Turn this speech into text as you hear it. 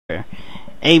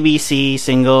ABC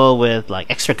single with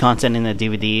like extra content in the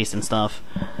DVDs and stuff.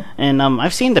 And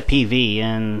I've seen the PV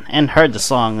and heard the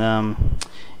song.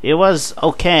 It was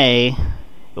okay.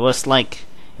 It was like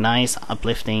nice,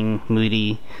 uplifting,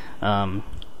 moody, all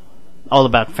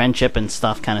about friendship and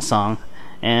stuff kind of song.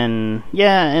 And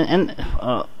yeah, and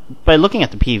by looking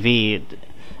at the PV,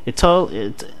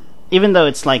 even though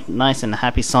it's like nice and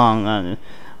happy song,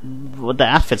 the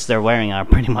outfits they're wearing are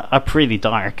pretty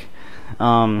dark.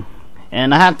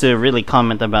 And I had to really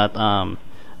comment about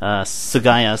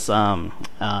Sugaya's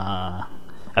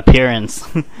appearance.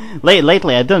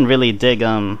 Lately, I didn't really dig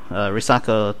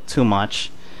Risako too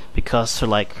much because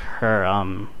her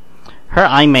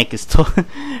eye make is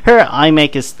her eye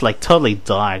make is like totally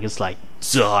dark. It's like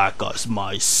dark as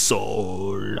my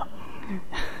soul.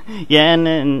 Yeah,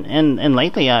 and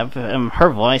lately her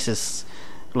voice is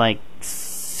like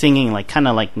singing like kind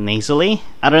of like nasally.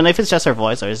 I don't know if it's just her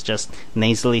voice or it's just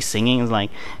nasally singing. It's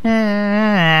like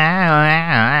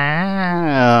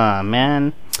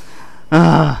man.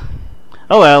 Oh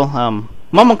well.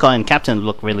 Momoko and Captain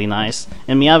look really nice,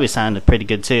 and Miyabi sounded pretty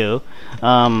good too.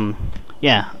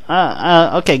 Yeah.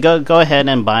 Okay. Go ahead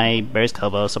and buy Bears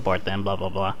Kobo. Support them. Blah blah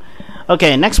blah.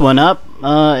 Okay. Next one up.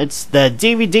 It's the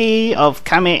DVD of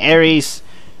Kame Eri's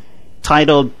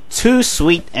titled "Too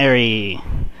Sweet Eri."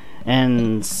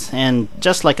 And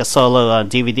just like a solo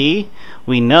DVD,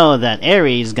 we know that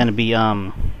Eri is gonna be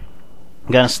gonna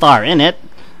star in it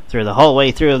through the whole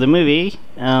way through the movie.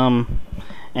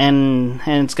 And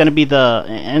it's gonna be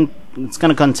it's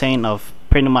gonna contain of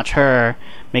pretty much her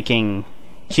making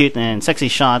cute and sexy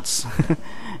shots,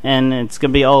 and it's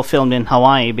gonna be all filmed in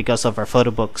Hawaii because of her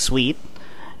photo book suite.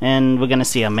 And we're gonna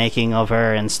see a making of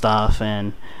her and stuff.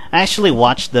 And I actually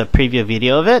watched the preview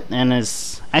video of it, and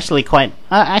is actually kind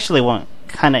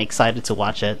of excited to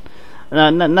watch it.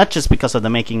 Not just because of the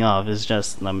making of, it's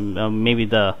just maybe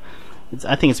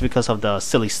I think it's because of the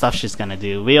silly stuff she's gonna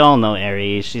do. We all know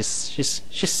Eri.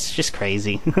 She's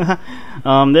crazy.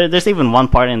 There's even one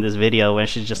part in this video where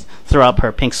she just threw up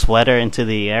her pink sweater into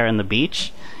the air on the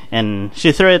beach, and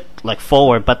she threw it like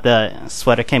forward, but the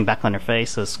sweater came back on her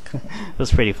face. It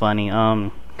was pretty funny.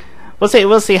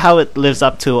 We'll see how it lives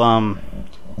up to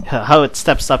how it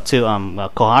steps up to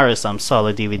Koharu's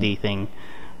solo DVD thing,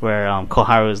 where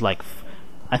Koharu is like,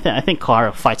 I think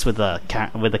Koharu fights with the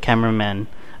cameraman.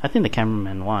 I think the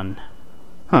cameraman won.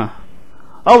 Huh.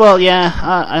 Oh well, yeah.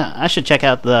 I should check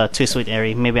out the Too Sweet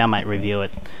Eri. Maybe I might review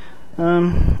it.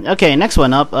 Okay, next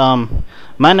one up.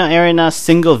 Mano Erina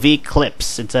Single V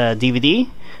Clips. It's a DVD,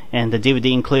 and the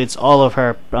DVD includes all of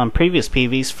her previous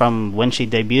PVs from when she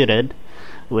debuted,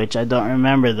 which I don't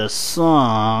remember the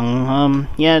song.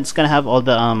 Yeah, it's gonna have all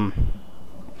the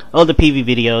PV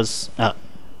videos,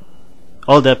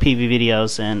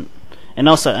 and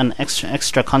also an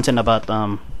extra content about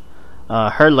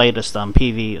her latest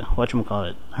PV,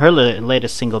 whatchamacallit, her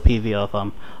latest single PV of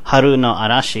Haru no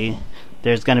Arashi.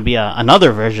 There's gonna be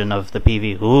another version of the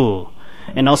PV, ooh,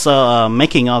 and also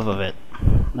making of it,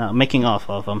 making of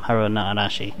Haru no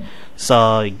Arashi.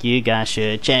 So you guys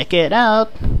should check it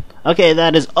out. Okay,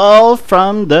 that is all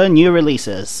from the new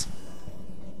releases.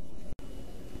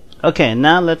 Okay,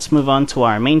 now let's move on to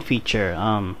our main feature.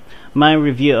 My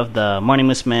review of the Morning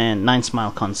Musume 9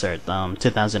 Smile concert,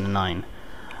 2009.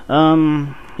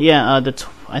 I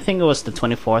think it was the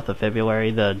 24th of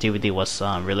February the DVD was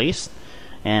released,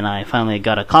 and I finally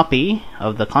got a copy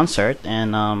of the concert,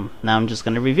 and now I'm just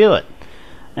gonna review it.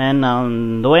 And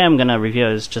the way I'm gonna review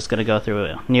it is just gonna go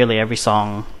through nearly every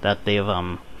song that they've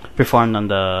performed on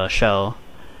the show,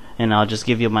 and I'll just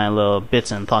give you my little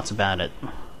bits and thoughts about it.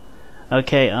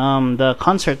 Okay, the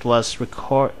concert was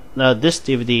this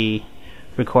DVD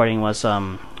recording was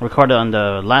recorded on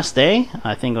the last day.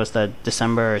 I think it was the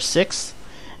December 6th,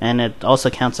 and it also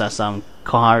counts as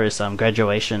Koharu's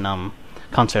graduation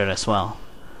concert as well.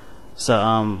 So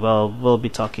we'll be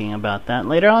talking about that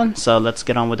later on. So let's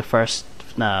get on with the first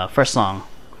song.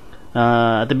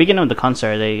 At the beginning of the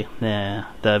concert,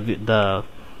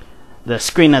 the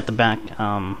screen at the back,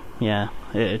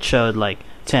 it showed like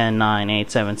 10, 9,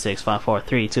 8, 7, 6, 5, 4,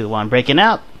 3, 2, 1, breaking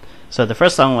out. So the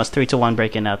first song was 3, 2, 1,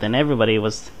 breaking out, and everybody in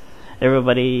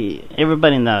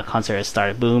the concert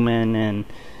started booming, and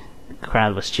the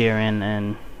crowd was cheering,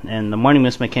 and the Morning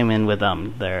Musume came in with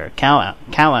their cow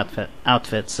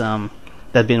outfits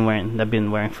they've been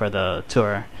wearing for the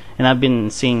tour, and I've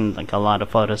been seeing like a lot of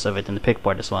photos of it in the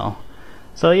pickboard as well.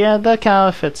 So yeah, the cow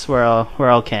outfits were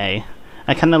okay.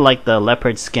 I kind of like the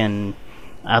leopard skin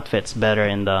outfits better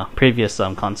in the previous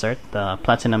concert, the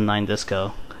Platinum 9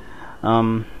 Disco.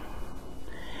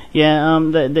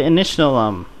 The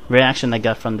initial reaction I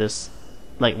got from this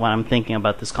like what I'm thinking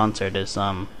about this concert is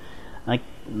like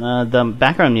the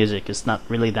background music is not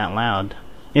really that loud.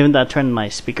 Even though I turned my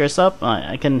speakers up,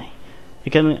 there's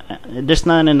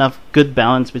not enough good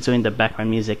balance between the background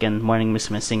music and Morning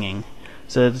Musume singing,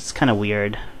 so it's kind of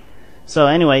weird. So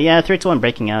anyway, yeah, 3, 2, 1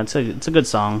 Breaking Out. It's a good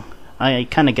song. I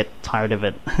kind of get tired of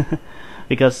it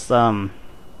because of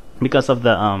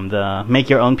the make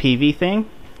your own PV thing.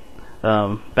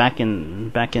 Back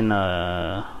in mid in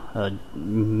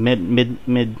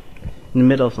the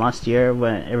middle of last year,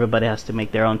 when everybody has to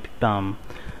make their own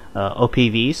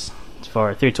OPVs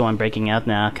for 3, 2, 1 Breaking Out.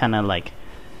 Now I kind of like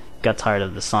got tired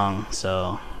of the song,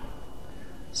 so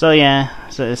yeah,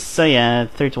 3,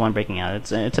 2, 1 Breaking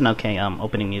Out. It's an okay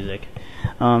opening music.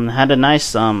 Had a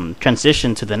nice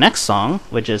transition to the next song,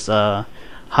 which is how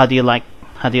do you like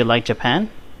Japan?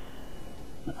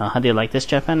 How do you like this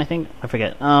Japan? I think I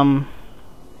forget.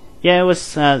 Yeah, it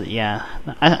was. Yeah,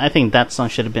 I think that song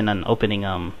should have been an opening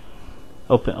as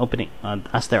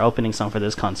their opening song for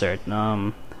this concert.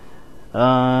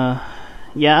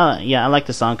 Yeah, I like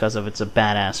the song because of its a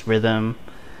badass rhythm.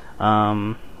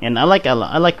 And I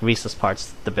like Risa's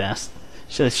parts the best.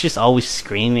 She's always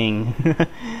screaming,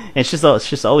 and she's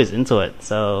always into it.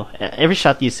 So every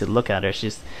shot you see, look at her,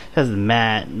 she has a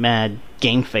mad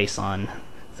game face on.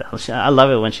 So I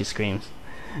love it when she screams.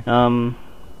 And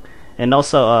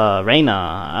also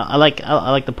Reina, I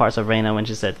like the parts of Reina when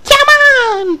she said "Come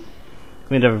on"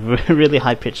 with a really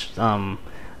high pitched sound.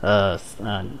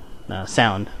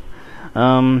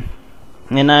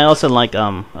 And I also like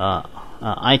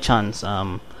Ai-chan's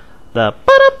the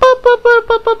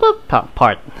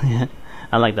part.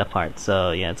 I like that part.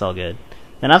 So yeah, it's all good.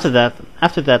 And after that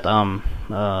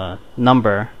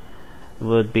number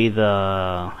would be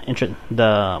the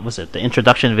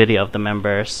introduction video of the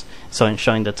members,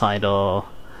 showing the title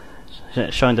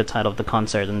of the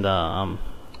concert and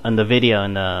the video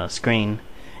and the screen.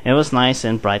 It was nice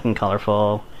and bright and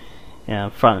colorful.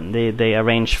 Yeah,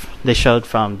 they showed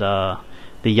from the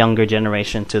younger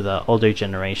generation to the older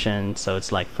generation, so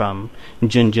it's like from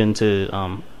Junjun to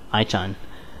Ai-chan.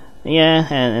 Yeah,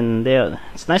 and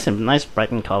it's nice, bright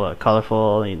and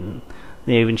colorful. And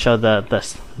they even showed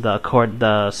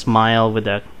the smile with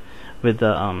the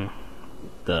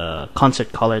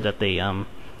concert color that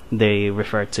they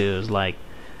refer to as like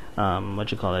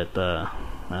what you call it, the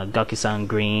Gaki-san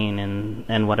green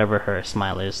and whatever her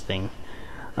smile is thing.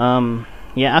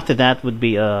 Yeah, after that would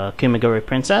be Kimagure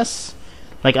Princess.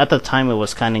 Like at the time it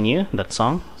was kind of new, that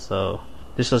song. So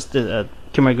this was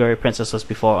Kimagure Princess was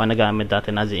before Onagame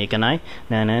Date Nazi Ikanai.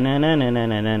 Na na na na na na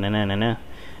na na na na na.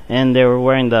 And they were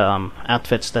wearing the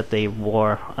outfits that they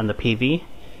wore on the PV,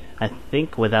 I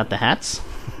think, without the hats.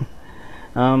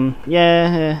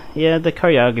 Yeah, the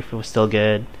choreography was still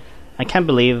good. I can't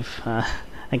believe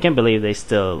they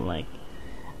still like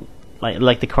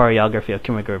the choreography of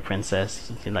Kimagure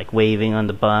Princess, like waving on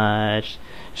the butt,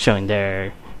 showing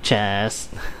their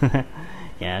chest.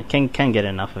 Yeah, can't get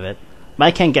enough of it. But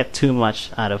I can't get too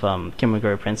much out of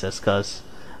Kimagure Princess because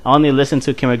I only listen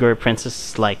to Kimagure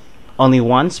Princess like only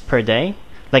once per day.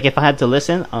 Like if I had to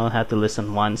listen, I'll have to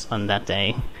listen once on that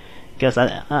day because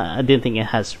I didn't think it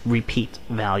has repeat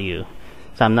value,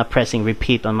 so I'm not pressing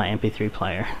repeat on my MP3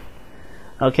 player.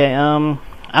 Okay,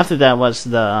 after that was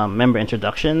the member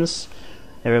introductions.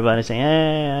 Everybody saying,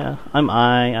 "Hey,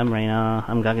 I'm Reina,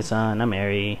 I'm Gaki-san, I'm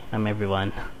Eri, I'm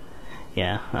everyone."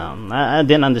 Yeah, I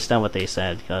didn't understand what they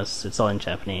said because it's all in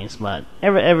Japanese, but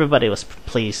everybody was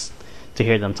pleased to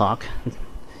hear them talk.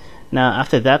 Now,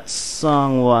 after that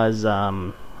song was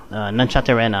Nanchate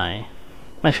Renai,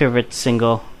 my favorite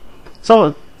single.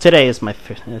 So today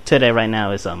right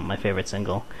now is my favorite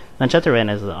single. Nanchate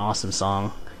Renai is an awesome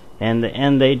song, and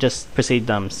they just proceed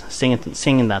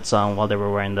singing that song while they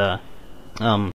were wearing the